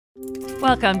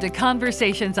Welcome to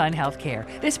Conversations on Healthcare.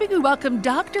 This week we welcome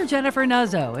Dr. Jennifer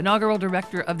Nuzzo, inaugural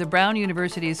director of the Brown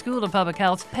University School of Public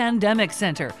Health's Pandemic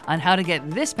Center, on how to get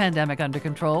this pandemic under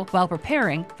control while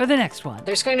preparing for the next one.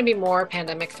 There's going to be more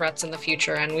pandemic threats in the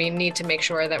future, and we need to make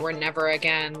sure that we're never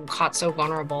again caught so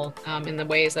vulnerable in the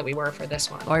ways that we were for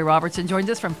this one. Lori Robertson joins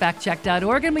us from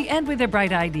factcheck.org, and we end with a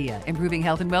bright idea, improving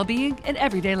health and well-being in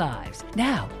everyday lives.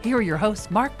 Now, here are your hosts,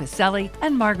 Mark Maselli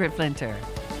and Margaret Flinter.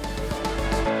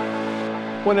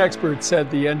 One expert said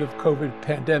the end of COVID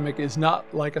pandemic is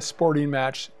not like a sporting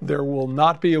match. There will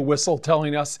not be a whistle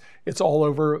telling us it's all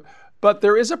over, but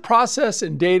there is a process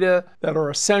and data that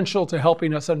are essential to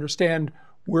helping us understand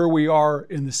where we are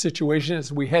in the situation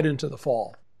as we head into the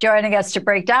fall. Joining us to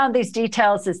break down these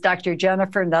details is Dr.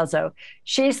 Jennifer Nuzzo.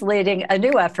 She's leading a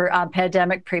new effort on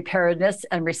pandemic preparedness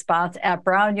and response at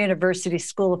Brown University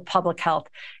School of Public Health.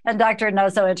 And Dr.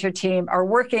 Nuzzo and her team are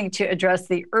working to address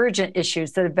the urgent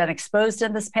issues that have been exposed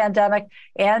in this pandemic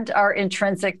and are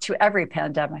intrinsic to every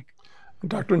pandemic.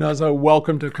 Dr. Nuzzo,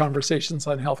 welcome to Conversations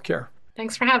on Healthcare.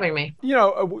 Thanks for having me. You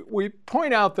know, we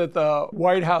point out that the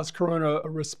White House Corona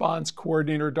Response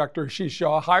Coordinator, Dr. Ashish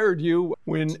Jha, hired you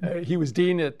when he was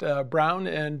dean at Brown,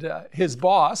 and his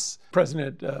boss,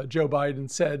 President Joe Biden,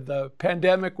 said the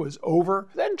pandemic was over,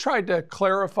 then tried to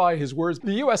clarify his words.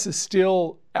 The U.S. is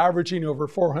still averaging over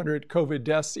 400 COVID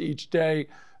deaths each day.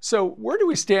 So where do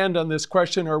we stand on this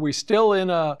question? Are we still in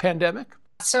a pandemic?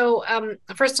 So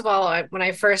first of all, when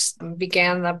I first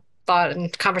began the thought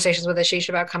and conversations with Ashish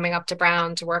about coming up to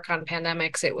Brown to work on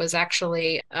pandemics, it was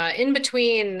actually in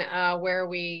between where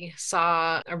we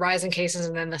saw a rise in cases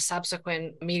and then the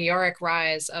subsequent meteoric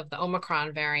rise of the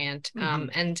Omicron variant.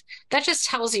 And that just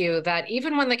tells you that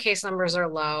even when the case numbers are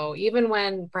low, even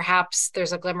when perhaps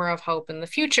there's a glimmer of hope in the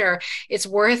future, it's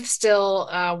worth still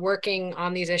working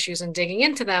on these issues and digging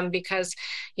into them because,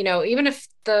 you know, even if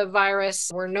the virus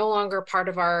were no longer part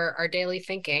of our daily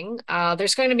thinking,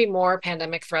 there's going to be more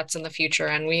pandemic threats in the future,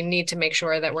 and we need to make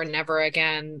sure that we're never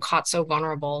again caught so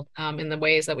vulnerable in the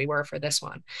ways that we were for this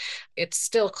one. It's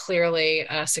still clearly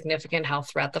a significant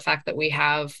health threat. The fact that we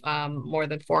have more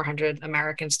than 400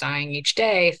 Americans dying each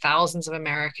day, thousands of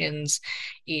Americans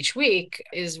each week,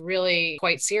 is really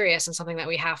quite serious and something that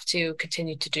we have to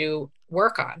continue to do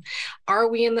work on. Are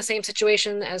we in the same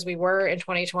situation as we were in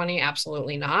 2020?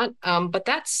 Absolutely not. But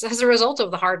that's as a result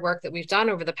of the hard work that we've done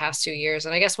over the past 2 years.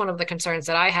 And I guess one of the concerns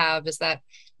that I have is that,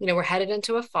 you know, we're headed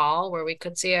into a fall where we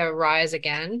could see a rise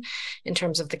again in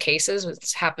terms of the cases,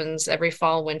 which happens every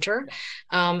fall, winter.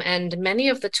 And many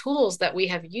of the tools that we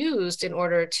have used in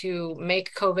order to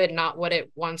make COVID not what it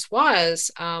once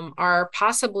was are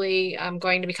possibly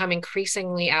going to become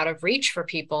increasingly out of reach for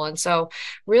people. And so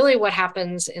really what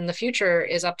happens in the future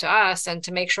is up to us, and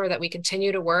to make sure that we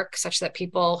continue to work such that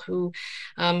people who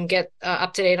get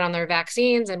up to date on their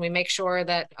vaccines, and we make sure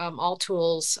that all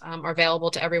tools are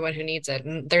available to everyone who needs it.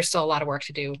 And there's still a lot of work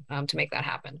to do to make that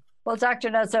happen. Well, Dr.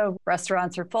 Nuzzo,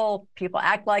 restaurants are full. People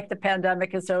act like the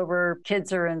pandemic is over.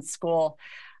 Kids are in school.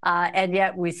 And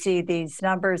yet we see these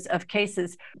numbers of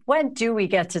cases. When do we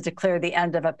get to declare the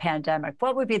end of a pandemic?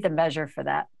 What would be the measure for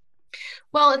that?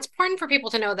 Well, it's important for people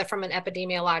to know that from an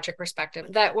epidemiologic perspective,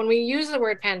 that when we use the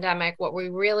word pandemic, what we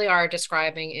really are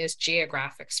describing is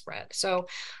geographic spread. So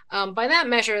by that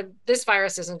measure, this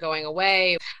virus isn't going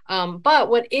away. But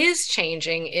what is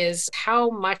changing is how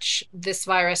much this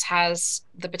virus has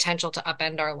the potential to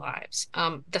upend our lives.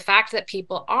 The fact that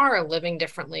people are living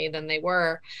differently than they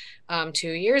were 2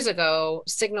 years ago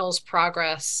signals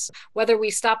progress. Whether we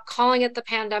stop calling it the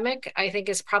pandemic, I think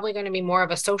is probably going to be more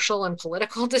of a social and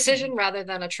political decision rather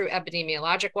than a true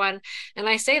epidemiologic one. And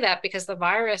I say that because the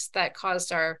virus that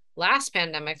caused our last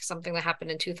pandemic, something that happened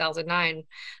in 2009,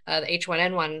 the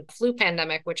H1N1 flu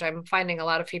pandemic, which I'm finding a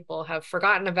lot of people have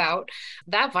forgotten about,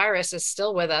 that virus is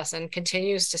still with us and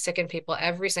continues to sicken people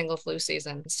every single flu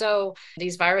season. So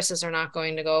these viruses are not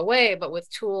going to go away, but with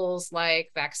tools like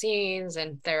vaccines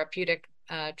and therapeutic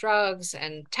drugs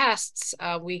and tests,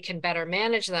 we can better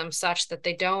manage them such that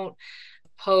they don't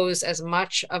pose as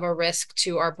much of a risk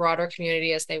to our broader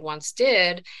community as they once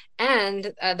did,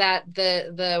 and that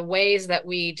the ways that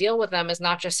we deal with them is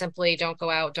not just simply don't go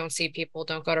out, don't see people,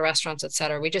 don't go to restaurants, et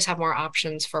cetera. We just have more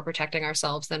options for protecting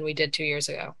ourselves than we did 2 years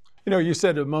ago. You know, you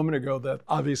said a moment ago that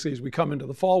obviously as we come into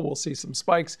the fall, we'll see some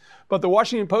spikes. But the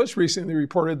Washington Post recently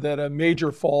reported that a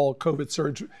major fall COVID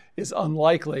surge is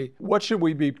unlikely. What should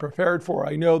we be prepared for?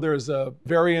 I know there's a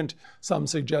variant. Some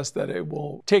suggest that it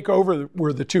will take over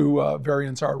where the two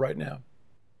variants are right now.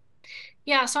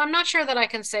 Yeah, so I'm not sure that I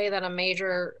can say that a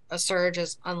major surge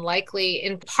is unlikely.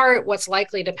 In part, what's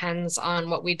likely depends on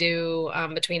what we do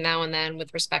between now and then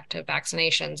with respect to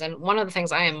vaccinations. And one of the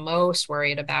things I am most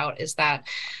worried about is that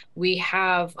we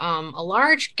have a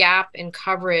large gap in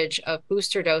coverage of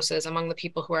booster doses among the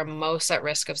people who are most at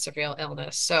risk of severe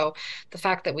illness. So the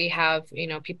fact that we have,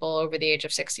 people over the age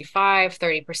of 65,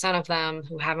 30% of them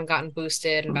who haven't gotten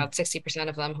boosted, and about 60%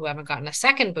 of them who haven't gotten a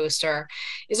second booster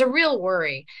is a real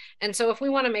worry. And so if we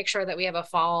want to make sure that we have a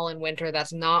fall and winter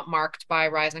that's not marked by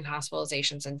rising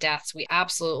hospitalizations and deaths, we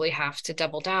absolutely have to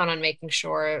double down on making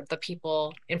sure the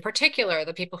people, in particular,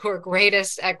 the people who are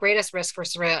at greatest risk for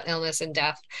severe illness and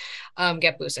death,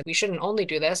 get boosted. We shouldn't only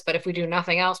do this, but if we do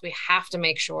nothing else, we have to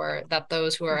make sure that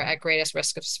those who are at greatest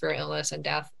risk of severe illness and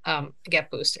death get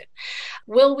boosted.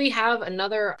 Will we have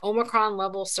another Omicron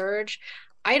level surge?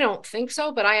 I don't think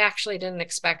so, but I actually didn't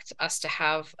expect us to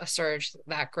have a surge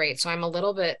that great. So I'm a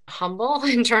little bit humble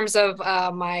in terms of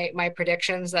my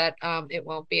predictions that it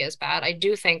won't be as bad. I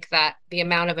do think that the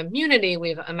amount of immunity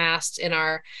we've amassed in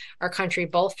our country,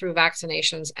 both through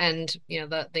vaccinations and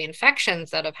the infections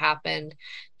that have happened,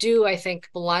 do, I think,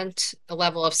 blunt the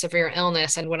level of severe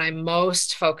illness. And what I'm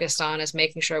most focused on is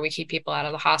making sure we keep people out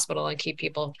of the hospital and keep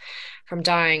people from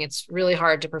dying. It's really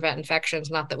hard to prevent infections,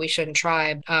 not that we shouldn't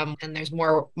try. And there's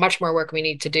much more work we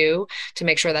need to do to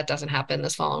make sure that doesn't happen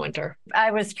this fall and winter. I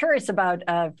was curious about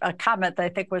a comment that I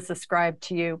think was ascribed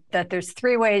to you, that there's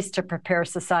 3 ways to prepare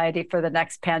society for the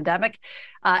next pandemic.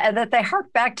 And that they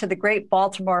hark back to the Great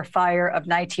Baltimore Fire of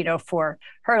 1904.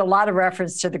 Heard a lot of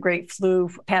reference to the Great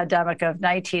Flu Pandemic of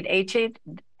 1918.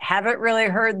 Haven't really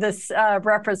heard this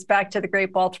reference back to the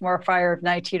Great Baltimore Fire of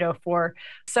 1904.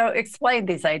 So explain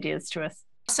these ideas to us.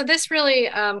 So this really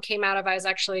came out of, I was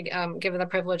actually given the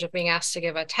privilege of being asked to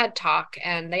give a TED Talk,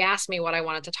 and they asked me what I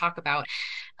wanted to talk about.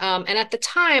 And at the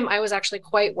time, I was actually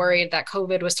quite worried that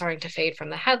COVID was starting to fade from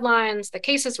the headlines. The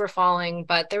cases were falling,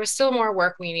 but there was still more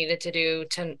work we needed to do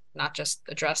to not just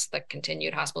address the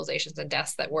continued hospitalizations and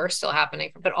deaths that were still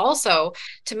happening, but also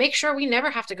to make sure we never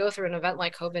have to go through an event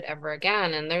like COVID ever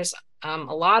again. And there's a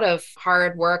lot of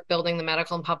hard work building the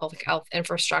medical and public health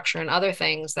infrastructure and other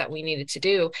things that we needed to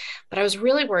do. But I was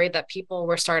really worried that people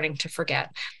were starting to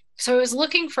forget. So I was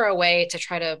looking for a way to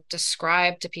try to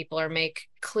describe to people or make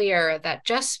clear that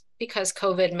just because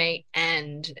COVID may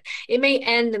end, it may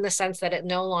end in the sense that it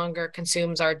no longer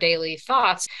consumes our daily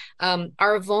thoughts.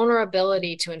 Our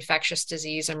vulnerability to infectious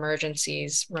disease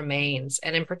emergencies remains.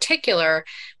 And in particular,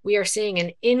 we are seeing an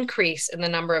increase in the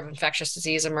number of infectious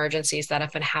disease emergencies that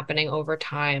have been happening over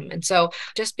time. And so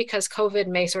just because COVID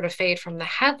may sort of fade from the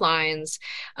headlines,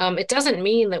 it doesn't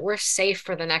mean that we're safe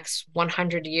for the next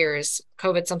 100 years.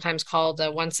 COVID sometimes called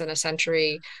a once in a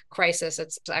century crisis.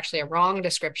 It's actually a wrong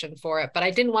description for it, but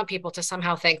I didn't want people to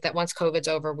somehow think that once COVID's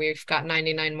over, we've got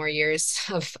 99 more years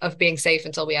of being safe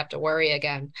until we have to worry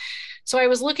again. So I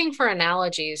was looking for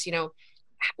analogies,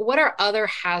 what are other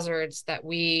hazards that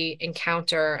we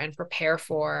encounter and prepare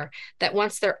for that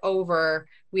once they're over,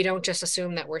 we don't just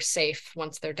assume that we're safe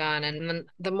once they're done. And then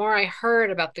the more I heard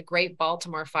about the Great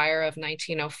Baltimore Fire of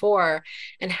 1904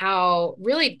 and how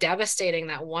really devastating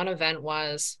that one event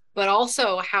was, but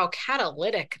also how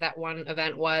catalytic that one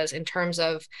event was in terms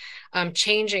of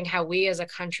changing how we as a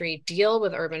country deal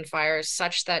with urban fires,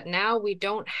 such that now we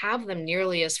don't have them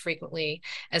nearly as frequently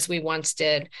as we once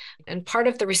did. And part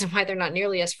of the reason why they're not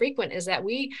nearly as frequent is that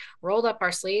we rolled up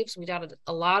our sleeves. We did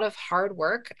a lot of hard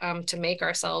work to make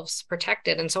ourselves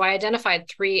protected. And so I identified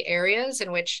 3 areas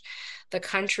in which the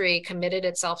country committed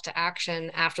itself to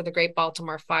action after the Great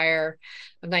Baltimore Fire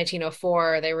of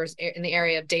 1904. They were in the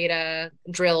area of data,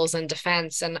 drills, and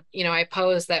defense. And, I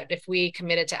pose that if we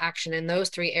committed to action in those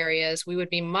 3 areas, we would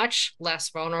be much less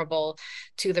vulnerable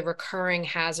to the recurring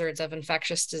hazards of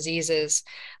infectious diseases,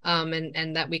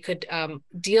 and that we could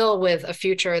deal with a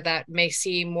future that may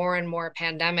see more and more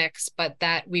pandemics, but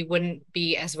that we wouldn't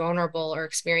be as vulnerable or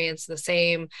experience the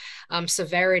same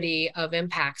severity of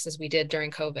impacts as we did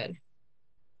during COVID.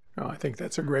 Oh, I think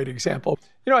that's a great example.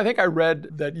 I think I read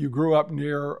that you grew up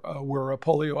near where a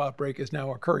polio outbreak is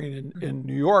now occurring in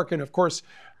New York. And of course,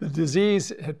 the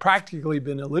disease had practically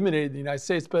been eliminated in the United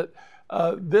States. But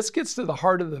this gets to the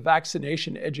heart of the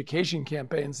vaccination education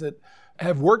campaigns that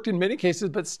have worked in many cases,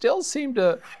 but still seem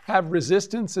to have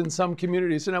resistance in some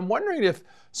communities. And I'm wondering if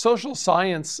social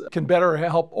science can better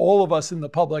help all of us in the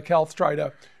public health try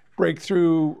to break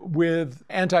through with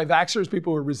anti-vaxxers,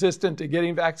 people who are resistant to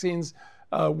getting vaccines,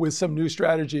 with some new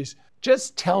strategies.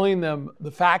 Just telling them the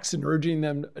facts and urging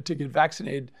them to get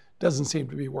vaccinated doesn't seem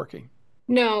to be working.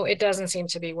 No, it doesn't seem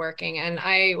to be working. And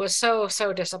I was so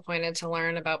disappointed to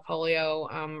learn about polio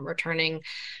returning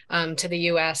to the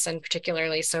US, and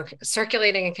particularly so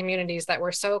circulating in communities that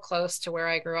were so close to where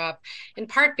I grew up, in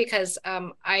part because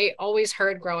I always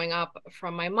heard growing up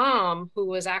from my mom, who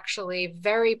was actually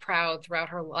very proud throughout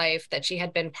her life that she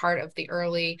had been part of the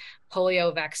early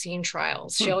polio vaccine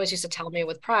trials. She always used to tell me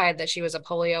with pride that she was a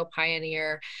polio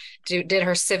pioneer, did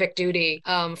her civic duty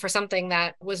for something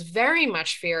that was very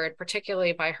much feared, particularly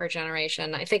by her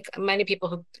generation. I think many people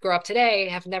who grow up today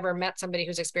have never met somebody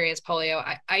who's experienced polio.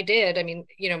 I did. I mean,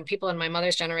 people in my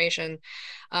mother's generation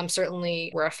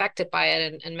certainly were affected by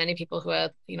it, and many people who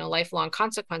had, lifelong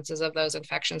consequences of those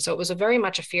infections. So it was a very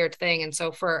much a feared thing. And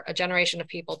so for a generation of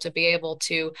people to be able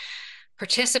to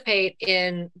participate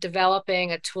in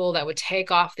developing a tool that would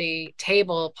take off the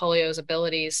table polio's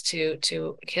abilities to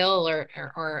kill or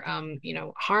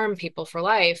harm people for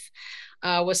life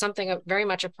was something very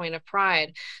much a point of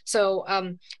pride.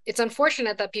 So it's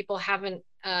unfortunate that people haven't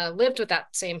lived with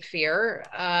that same fear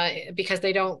because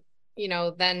they don't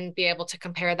then be able to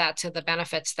compare that to the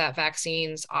benefits that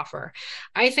vaccines offer.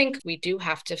 I think we do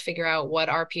have to figure out what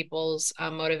are people's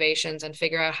motivations and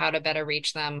figure out how to better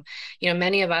reach them.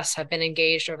 Many of us have been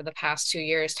engaged over the past 2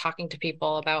 years talking to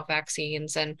people about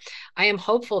vaccines, and I am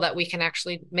hopeful that we can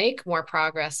actually make more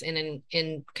progress in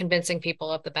convincing people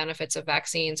of the benefits of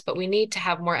vaccines, but we need to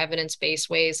have more evidence-based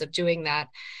ways of doing that.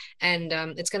 And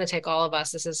it's going to take all of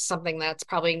us. This is something that's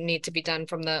probably need to be done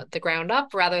from the ground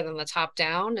up rather than the top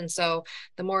down. And so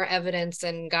the more evidence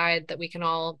and guide that we can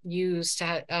all use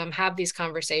to have these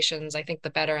conversations, I think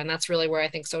the better. And that's really where I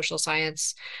think social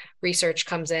science research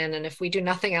comes in. And if we do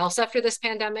nothing else after this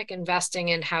pandemic, investing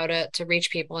in how to reach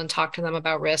people and talk to them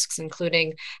about risks,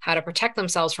 including how to protect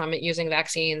themselves from it using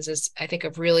vaccines, is, I think,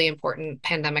 a really important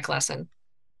pandemic lesson.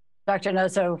 Dr.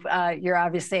 Nuzzo, you're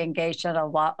obviously engaged in a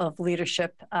lot of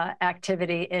leadership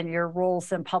activity in your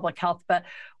roles in public health, but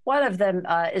one of them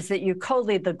is that you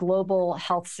co-lead the Global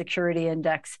Health Security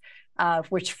Index,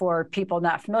 which, for people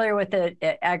not familiar with it,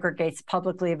 it aggregates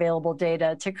publicly available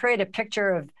data to create a picture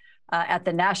of, at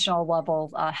the national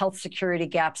level, health security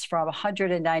gaps from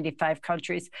 195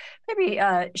 countries. Maybe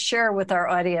share with our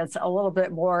audience a little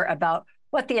bit more about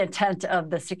what the intent of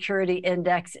the Security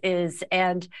Index is.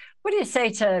 And what do you say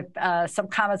to some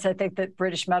comments I think that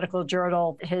British Medical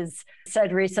Journal has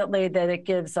said recently, that it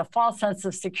gives a false sense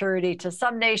of security to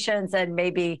some nations and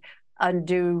maybe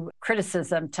undue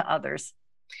criticism to others?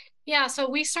 Yeah, so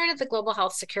we started the Global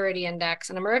Health Security Index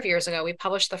a number of years ago. We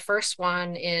published the first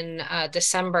one in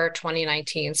December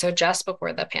 2019, so just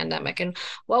before the pandemic. And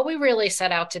what we really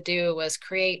set out to do was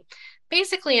create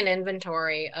basically an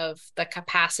inventory of the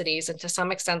capacities and, to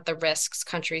some extent, the risks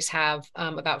countries have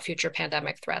about future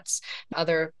pandemic threats,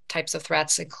 other types of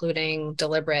threats, including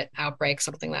deliberate outbreaks,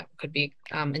 something that could be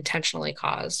intentionally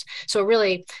caused. So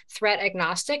really threat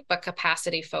agnostic, but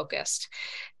capacity focused.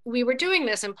 We were doing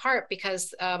this in part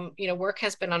because, work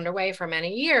has been underway for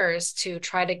many years to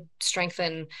try to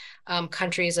strengthen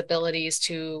countries' abilities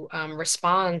to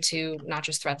respond to not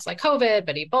just threats like COVID,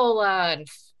 but Ebola and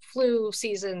flu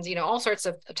seasons, all sorts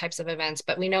of types of events.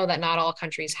 But we know that not all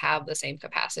countries have the same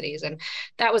capacities. And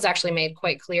that was actually made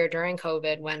quite clear during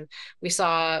COVID, when we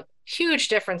saw huge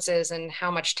differences in how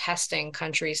much testing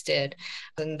countries did.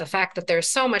 And the fact that there's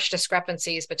so much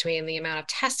discrepancies between the amount of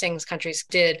testings countries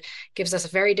did gives us a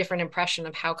very different impression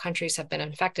of how countries have been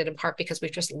infected, in part because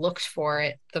we've just looked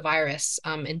for the virus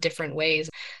in different ways.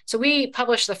 So we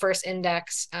published the first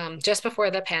index just before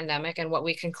the pandemic, and what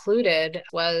we concluded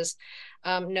was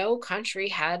no country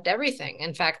had everything.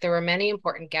 In fact, there were many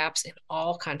important gaps in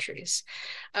all countries.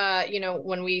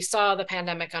 When we saw the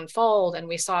pandemic unfold and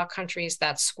we saw countries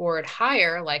that scored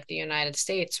higher, like the United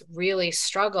States, really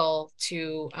struggle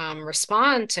to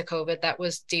respond to COVID, that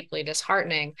was deeply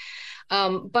disheartening.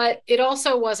 But it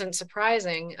also wasn't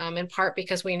surprising, in part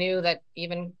because we knew that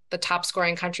even the top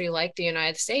scoring country like the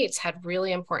United States had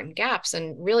really important gaps,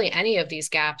 and really any of these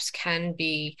gaps can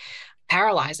be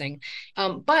paralyzing.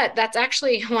 But that's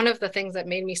actually one of the things that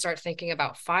made me start thinking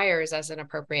about fires as an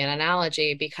appropriate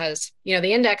analogy, because,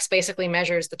 the index basically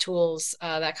measures the tools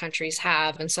that countries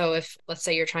have. And so if, let's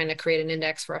say, you're trying to create an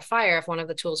index for a fire, if one of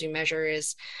the tools you measure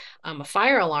is a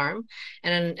fire alarm,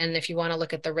 and if you want to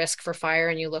look at the risk for fire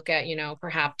and you look at,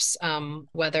 perhaps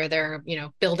whether there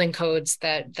are, building codes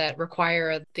that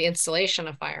require the installation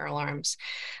of fire alarms,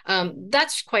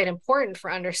 that's quite important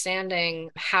for understanding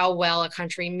how well a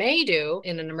country may do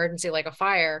in an emergency like a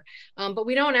fire. But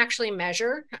we don't actually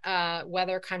measure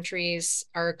whether countries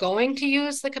are going to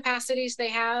use the capacities they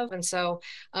have. And so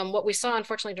what we saw,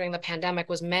 unfortunately, during the pandemic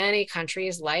was many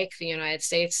countries like the United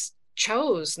States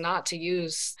chose not to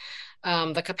use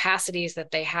the capacities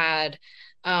that they had,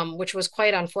 which was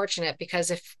quite unfortunate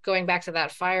because if going back to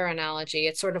that fire analogy,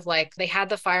 it's sort of like they had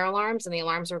the fire alarms and the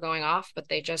alarms were going off, but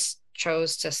they just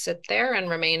chose to sit there and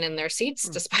remain in their seats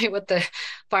despite what the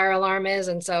fire alarm is.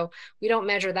 And so we don't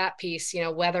measure that piece,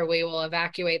 whether we will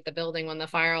evacuate the building when the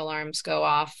fire alarms go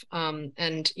off.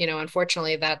 And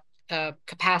unfortunately, that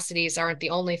capacities aren't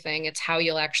the only thing. It's how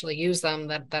you'll actually use them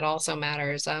that also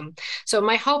matters. So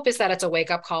my hope is that it's a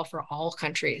wake-up call for all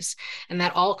countries and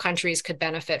that all countries could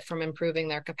benefit from improving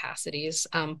their capacities.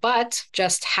 But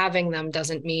just having them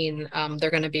doesn't mean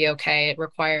they're going to be okay. It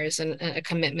requires a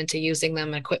commitment to using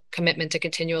them, a commitment to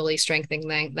continually strengthening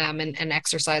them and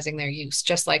exercising their use,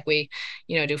 just like we,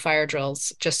 do fire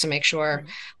drills just to make sure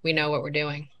we know what we're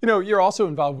doing. You're also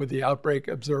involved with the Outbreak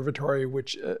Observatory,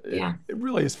 which it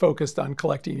really is focused on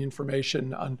collecting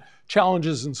information on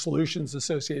challenges and solutions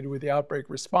associated with the outbreak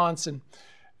response and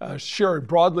shared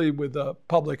broadly with the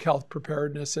public health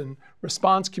preparedness and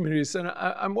response communities. And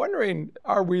I'm wondering,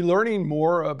 are we learning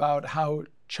more about how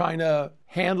China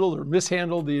handled or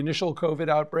mishandled the initial COVID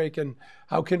outbreak, and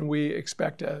how can we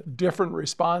expect a different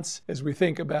response as we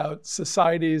think about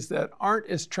societies that aren't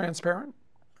as transparent?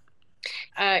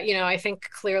 I think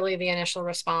clearly the initial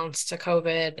response to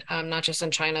COVID, not just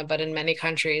in China, but in many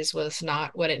countries, was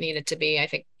not what it needed to be. I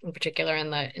think in particular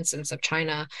in the instance of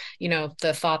China,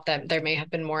 the thought that there may have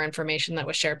been more information that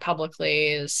was shared publicly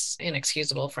is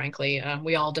inexcusable, frankly.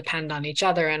 We all depend on each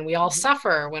other and we all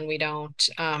suffer when we don't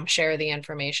share the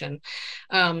information.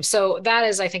 So that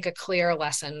is, I think, a clear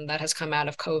lesson that has come out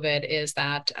of COVID is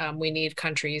that we need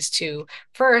countries to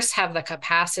first have the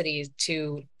capacity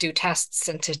to do tests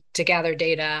and to gather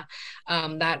data.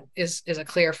 That is a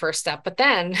clear first step. But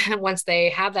then once they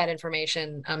have that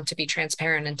information, to be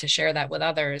transparent and to share that with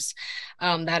others,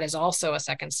 that is also a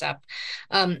second step.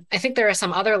 I think there are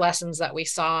some other lessons that we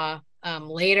saw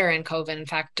later in COVID, in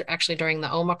fact, actually during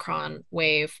the Omicron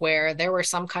wave, where there were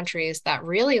some countries that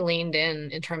really leaned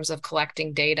in terms of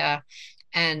collecting data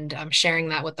and sharing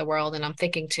that with the world. And I'm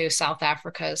thinking to South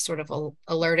Africa as sort of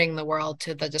alerting the world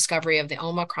to the discovery of the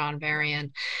Omicron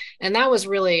variant. And that was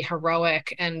really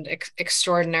heroic and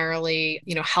extraordinarily,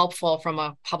 helpful from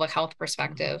a public health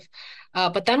perspective.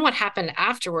 But then what happened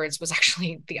afterwards was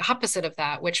actually the opposite of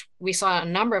that, which we saw a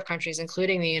number of countries,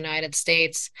 including the United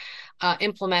States,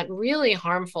 implement really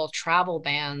harmful travel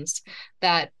bans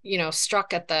that,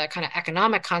 struck at the kind of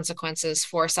economic consequences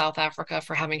for South Africa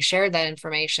for having shared that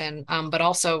information, but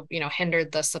also,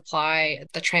 hindered the supply,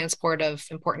 the transport of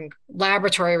important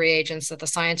laboratory reagents that the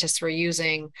scientists were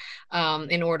using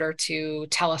in order to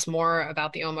tell us more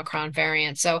about the Omicron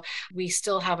variant. So we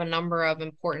still have a number of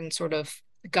important sort of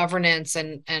governance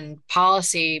and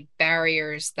policy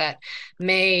barriers that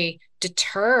may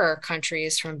deter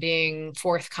countries from being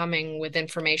forthcoming with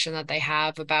information that they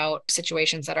have about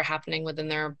situations that are happening within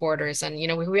their borders. And,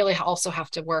 we really also have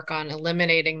to work on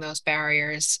eliminating those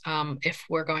barriers if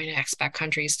we're going to expect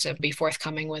countries to be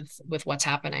forthcoming with what's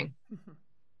happening.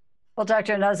 Well,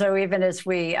 Dr. Nuzzo, even as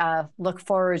we look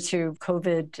forward to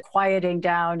COVID quieting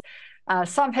down,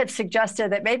 some have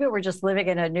suggested that maybe we're just living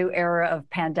in a new era of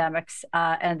pandemics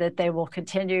and that they will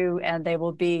continue and they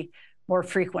will be more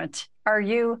frequent. Are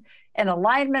you in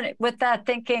alignment with that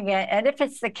thinking? And if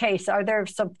it's the case, are there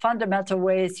some fundamental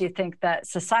ways you think that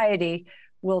society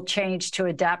will change to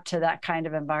adapt to that kind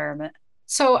of environment?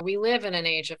 So we live in an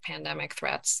age of pandemic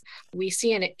threats. We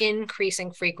see an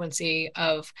increasing frequency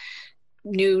of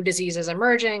new diseases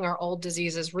emerging or old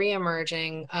diseases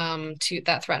reemerging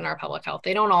that threaten our public health.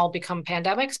 They don't all become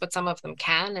pandemics, but some of them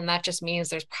can. And that just means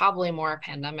there's probably more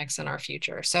pandemics in our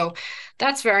future. So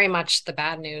that's very much the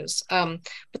bad news.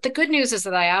 But the good news is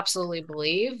that I absolutely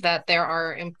believe that there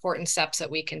are important steps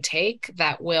that we can take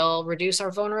that will reduce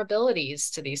our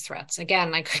vulnerabilities to these threats.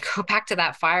 Again, I could go back to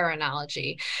that fire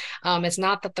analogy. It's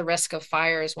not that the risk of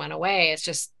fires went away. It's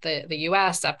just the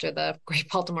US, after the Great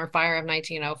Baltimore Fire of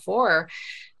 1904,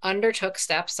 undertook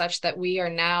steps such that we are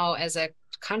now, as a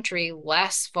country,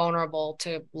 less vulnerable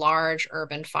to large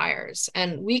urban fires.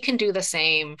 And we can do the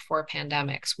same for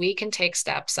pandemics. We can take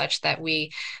steps such that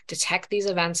we detect these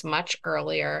events much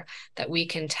earlier, that we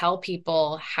can tell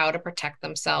people how to protect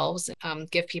themselves,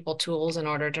 give people tools in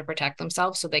order to protect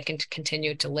themselves so they can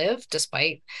continue to live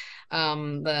despite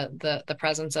the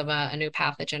presence of a new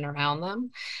pathogen around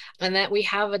them, and that we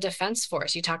have a defense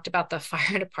force. You talked about the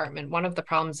fire department. One of the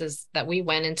problems is that we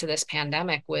went into this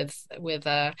pandemic with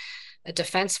a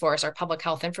defense force, our public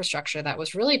health infrastructure, that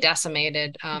was really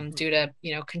decimated due to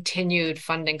continued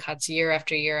funding cuts year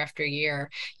after year after year.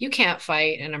 You can't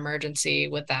fight an emergency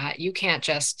with that. You can't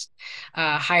just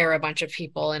hire a bunch of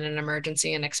people in an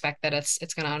emergency and expect that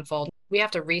it's going to unfold we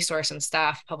have to resource and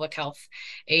staff public health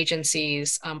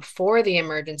agencies for the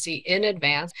emergency in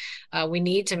advance. We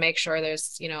need to make sure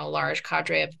there's, a large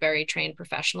cadre of very trained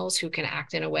professionals who can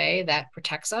act in a way that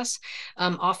protects us.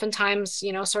 Oftentimes,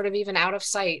 sort of even out of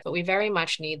sight, but we very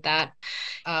much need that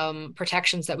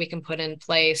protections that we can put in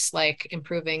place, like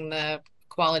improving the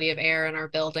quality of air in our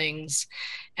buildings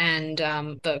and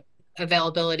the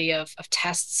availability of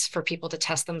tests for people to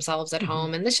test themselves at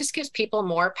home. And this just gives people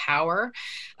more power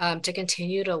to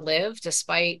continue to live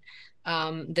despite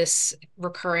this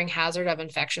recurring hazard of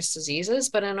infectious diseases,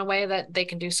 but in a way that they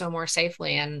can do so more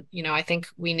safely. And, I think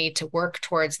we need to work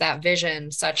towards that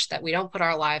vision such that we don't put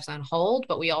our lives on hold,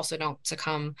 but we also don't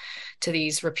succumb to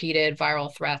these repeated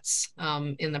viral threats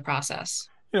in the process.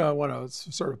 I want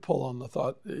to sort of pull on the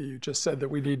thought that you just said that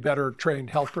we need better trained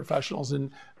health professionals.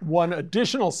 And one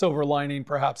additional silver lining,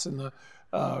 perhaps, in the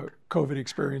COVID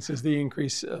experience is the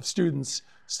increase of students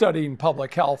studying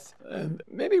public health. And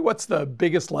maybe what's the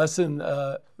biggest lesson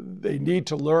they need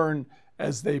to learn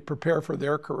as they prepare for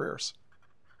their careers?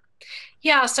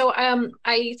 Yeah, so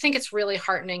I think it's really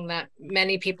heartening that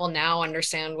many people now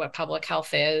understand what public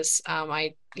health is.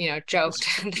 I joked,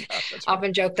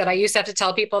 often joke that I used to have to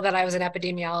tell people that I was an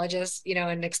epidemiologist,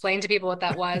 and explain to people what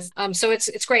that was. So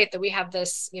it's great that we have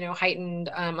this, heightened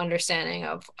understanding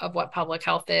of what public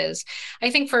health is. I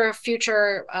think for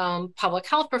future public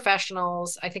health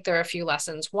professionals, I think there are a few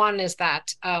lessons. One is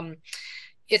that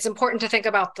it's important to think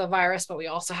about the virus, but we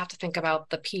also have to think about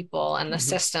the people and the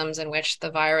systems in which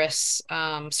the virus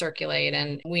circulate.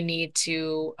 And we need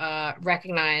to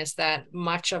recognize that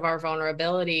much of our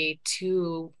vulnerability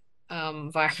to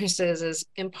viruses is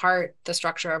in part the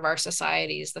structure of our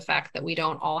societies, the fact that we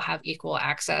don't all have equal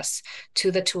access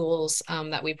to the tools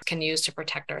that we can use to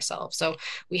protect ourselves. So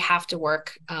we have to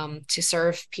work to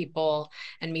serve people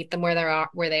and meet them where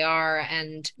they are,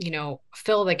 and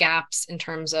fill the gaps in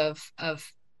terms of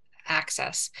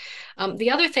access.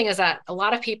 The other thing is that a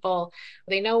lot of people,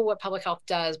 they know what public health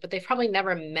does, but they've probably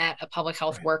never met a public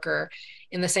health worker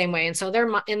in the same way. And so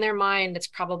in their mind, it's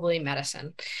probably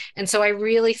medicine. And so I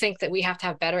really think that we have to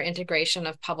have better integration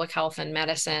of public health and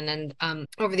medicine. And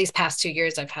over these past 2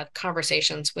 years, I've had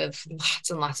conversations with lots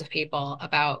and lots of people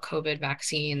about COVID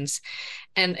vaccines.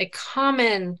 And a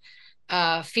common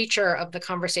feature of the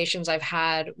conversations I've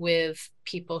had with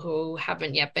people who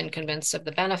haven't yet been convinced of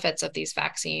the benefits of these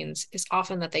vaccines is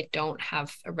often that they don't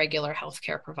have a regular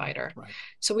healthcare provider. Right.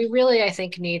 So we really, I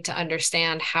think, need to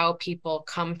understand how people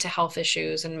come to health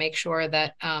issues and make sure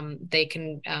that they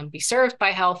can be served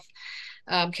by health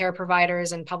care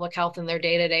providers and public health in their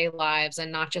day-to-day lives,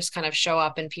 and not just kind of show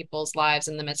up in people's lives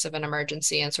in the midst of an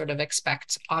emergency and sort of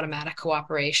expect automatic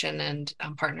cooperation and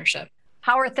partnership.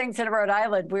 How are things in Rhode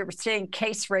Island? We were seeing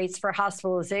case rates for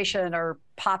hospitalization are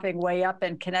popping way up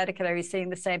in Connecticut. Are you seeing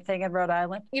the same thing in Rhode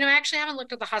Island? I actually haven't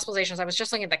looked at the hospitalizations. I was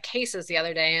just looking at the cases the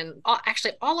other day, and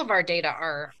all of our data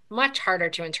are much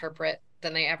harder to interpret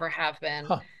than they ever have been.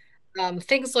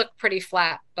 Things look pretty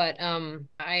flat, but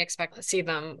I expect to see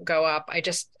them go up. I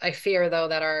fear, though,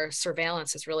 that our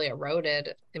surveillance is really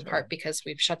eroded in part because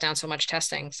we've shut down so much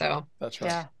testing. So that's right.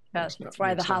 Yeah. That's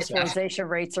why the hospitalization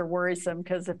rates are worrisome,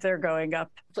 because if they're going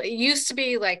up. It used to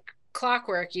be like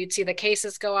clockwork. You'd see the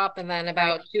cases go up, and then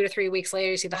about 2 to 3 weeks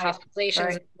later, you see the hospitalizations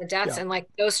and the deaths. And like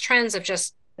those trends have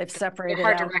just they've separated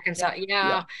hard out. To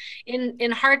reconcile.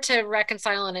 In hard to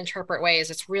reconcile and interpret ways.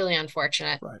 It's really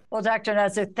unfortunate. Right. Well, Dr.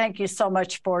 Nuzzo, thank you so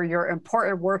much for your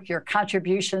important work, your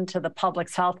contribution to the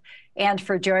public's health, and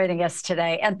for joining us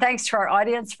today. And thanks to our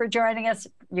audience for joining us.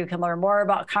 You can learn more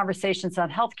about Conversations on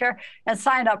Healthcare and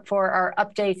sign up for our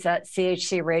updates at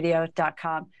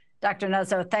chcradio.com. Dr.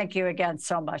 Nuzzo, thank you again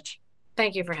so much.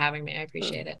 Thank you for having me. I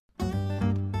appreciate it.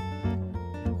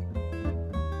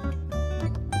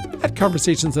 At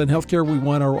Conversations on Healthcare, we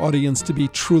want our audience to be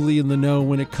truly in the know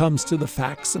when it comes to the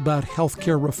facts about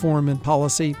healthcare reform and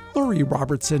policy. Lori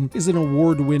Robertson is an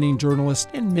award-winning journalist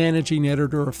and managing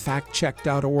editor of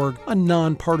FactCheck.org, a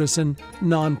nonpartisan,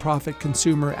 nonprofit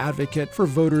consumer advocate for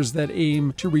voters that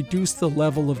aim to reduce the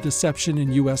level of deception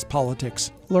in U.S.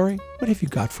 politics. Lori, what have you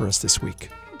got for us this week?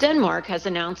 Denmark has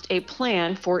announced a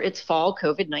plan for its fall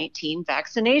COVID-19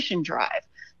 vaccination drive.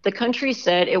 The country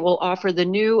said it will offer the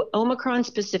new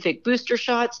Omicron-specific booster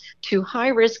shots to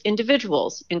high-risk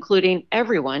individuals, including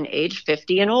everyone age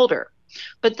 50 and older.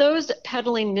 But those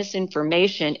peddling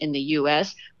misinformation in the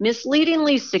U.S.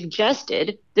 misleadingly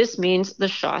suggested this means the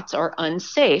shots are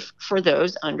unsafe for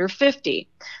those under 50.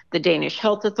 The Danish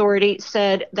Health Authority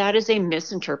said that is a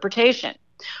misinterpretation.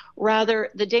 Rather,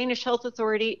 the Danish Health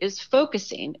Authority is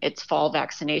focusing its fall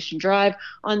vaccination drive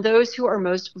on those who are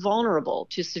most vulnerable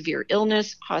to severe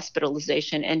illness,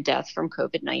 hospitalization, and death from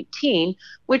COVID-19,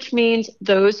 which means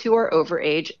those who are over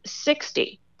age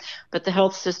 60. But the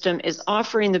health system is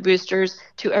offering the boosters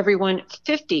to everyone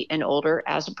 50 and older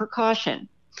as a precaution.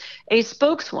 A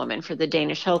spokeswoman for the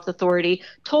Danish Health Authority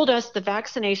told us the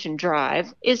vaccination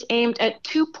drive is aimed at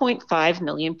 2.5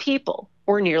 million people,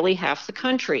 or nearly half the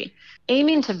country.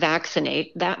 Aiming to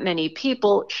vaccinate that many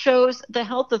people shows the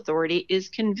health authority is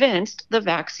convinced the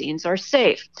vaccines are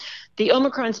safe. The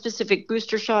Omicron-specific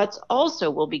booster shots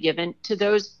also will be given to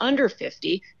those under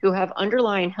 50 who have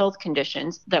underlying health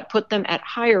conditions that put them at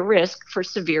higher risk for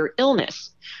severe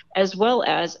illness, as well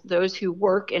as those who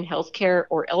work in healthcare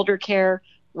or elder care,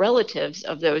 relatives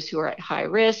of those who are at high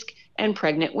risk, and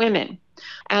pregnant women.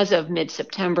 As of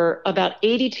mid-September, about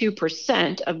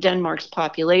 82% of Denmark's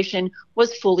population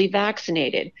was fully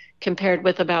vaccinated, compared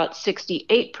with about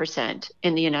 68%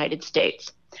 in the United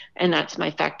States. And that's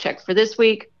my fact check for this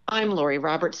week. I'm Lori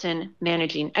Robertson,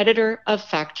 managing editor of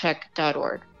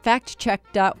factcheck.org.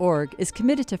 FactCheck.org is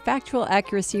committed to factual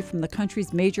accuracy from the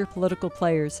country's major political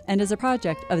players and is a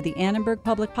project of the Annenberg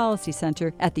Public Policy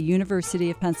Center at the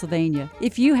University of Pennsylvania.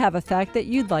 If you have a fact that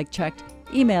you'd like checked,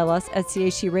 email us at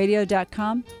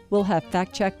chcradio.com. We'll have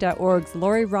FactCheck.org's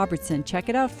Lori Robertson check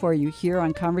it out for you here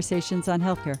on Conversations on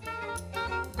Healthcare.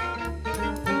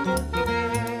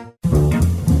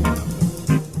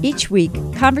 Each week,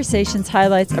 Conversations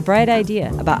highlights a bright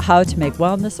idea about how to make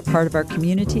wellness a part of our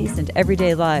communities and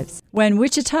everyday lives. When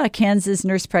Wichita, Kansas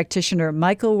nurse practitioner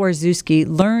Michael Warszewski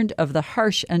learned of the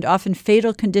harsh and often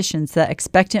fatal conditions that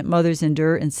expectant mothers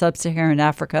endure in sub-Saharan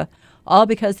Africa, all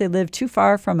because they live too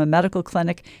far from a medical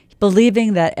clinic,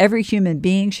 believing that every human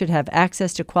being should have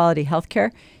access to quality health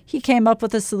care, he came up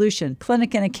with a solution,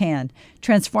 Clinic in a Can,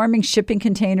 transforming shipping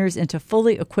containers into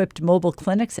fully equipped mobile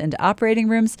clinics and operating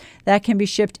rooms that can be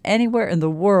shipped anywhere in the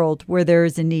world where there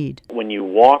is a need. When you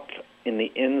walk in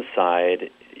the inside,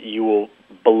 you will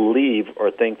believe or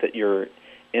think that you're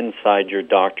inside your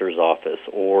doctor's office,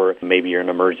 or maybe you're in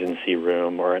an emergency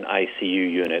room or an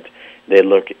ICU unit. They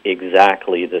look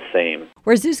exactly the same.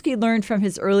 Warszewski learned from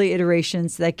his early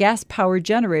iterations that gas-powered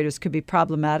generators could be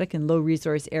problematic in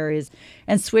low-resource areas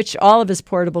and switched all of his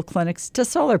portable clinics to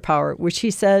solar power, which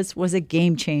he says was a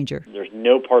game changer. There's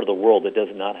no part of the world that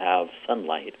does not have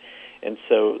sunlight. And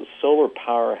so solar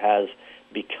power has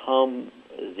become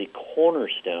the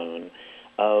cornerstone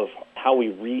of how we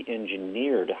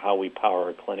re-engineered how we power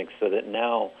our clinics, so that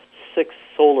now 6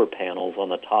 solar panels on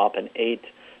the top and 8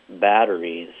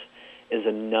 batteries is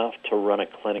enough to run a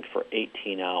clinic for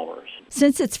 18 hours.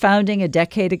 Since its founding a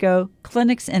decade ago,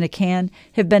 Clinics in a Can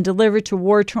have been delivered to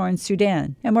war-torn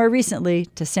Sudan, and more recently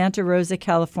to Santa Rosa,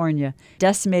 California,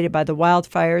 decimated by the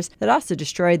wildfires that also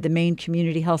destroyed the main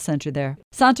community health center there.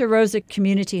 Santa Rosa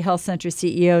Community Health Center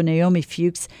CEO Naomi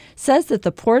Fuchs says that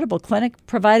the portable clinic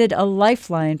provided a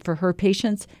lifeline for her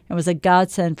patients and was a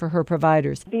godsend for her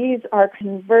providers. These are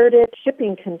converted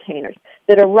shipping containers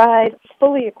that arrive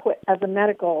fully equipped as a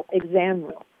medical exam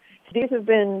room. These have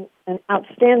been an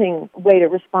outstanding way to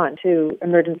respond to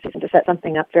emergencies and to set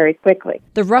something up very quickly.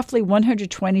 The roughly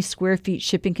 120 square feet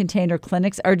shipping container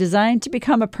clinics are designed to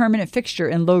become a permanent fixture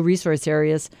in low-resource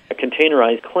areas. A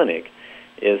containerized clinic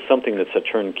is something that's a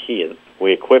turnkey.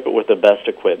 We equip it with the best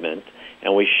equipment,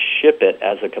 and we ship it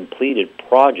as a completed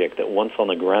project that once on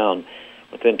the ground,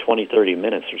 within 20-30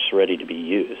 minutes, is ready to be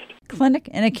used. Clinic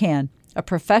in a Can, a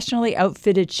professionally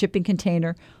outfitted shipping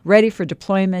container ready for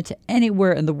deployment to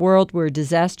anywhere in the world where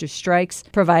disaster strikes,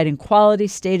 providing quality,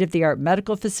 state-of-the-art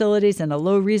medical facilities in a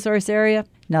low-resource area.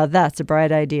 Now that's a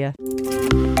bright idea.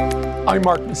 I'm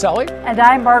Mark Maselli. And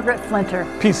I'm Margaret Flinter.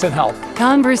 Peace and health.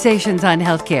 Conversations on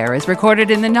Healthcare is recorded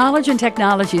in the Knowledge and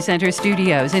Technology Center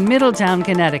studios in Middletown,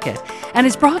 Connecticut, and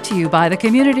is brought to you by the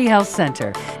Community Health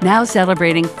Center, now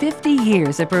celebrating 50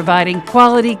 years of providing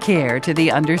quality care to the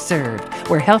underserved,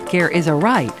 where healthcare is a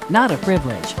right, not a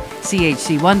privilege.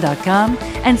 CHC1.com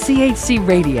and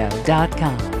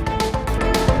CHCRadio.com.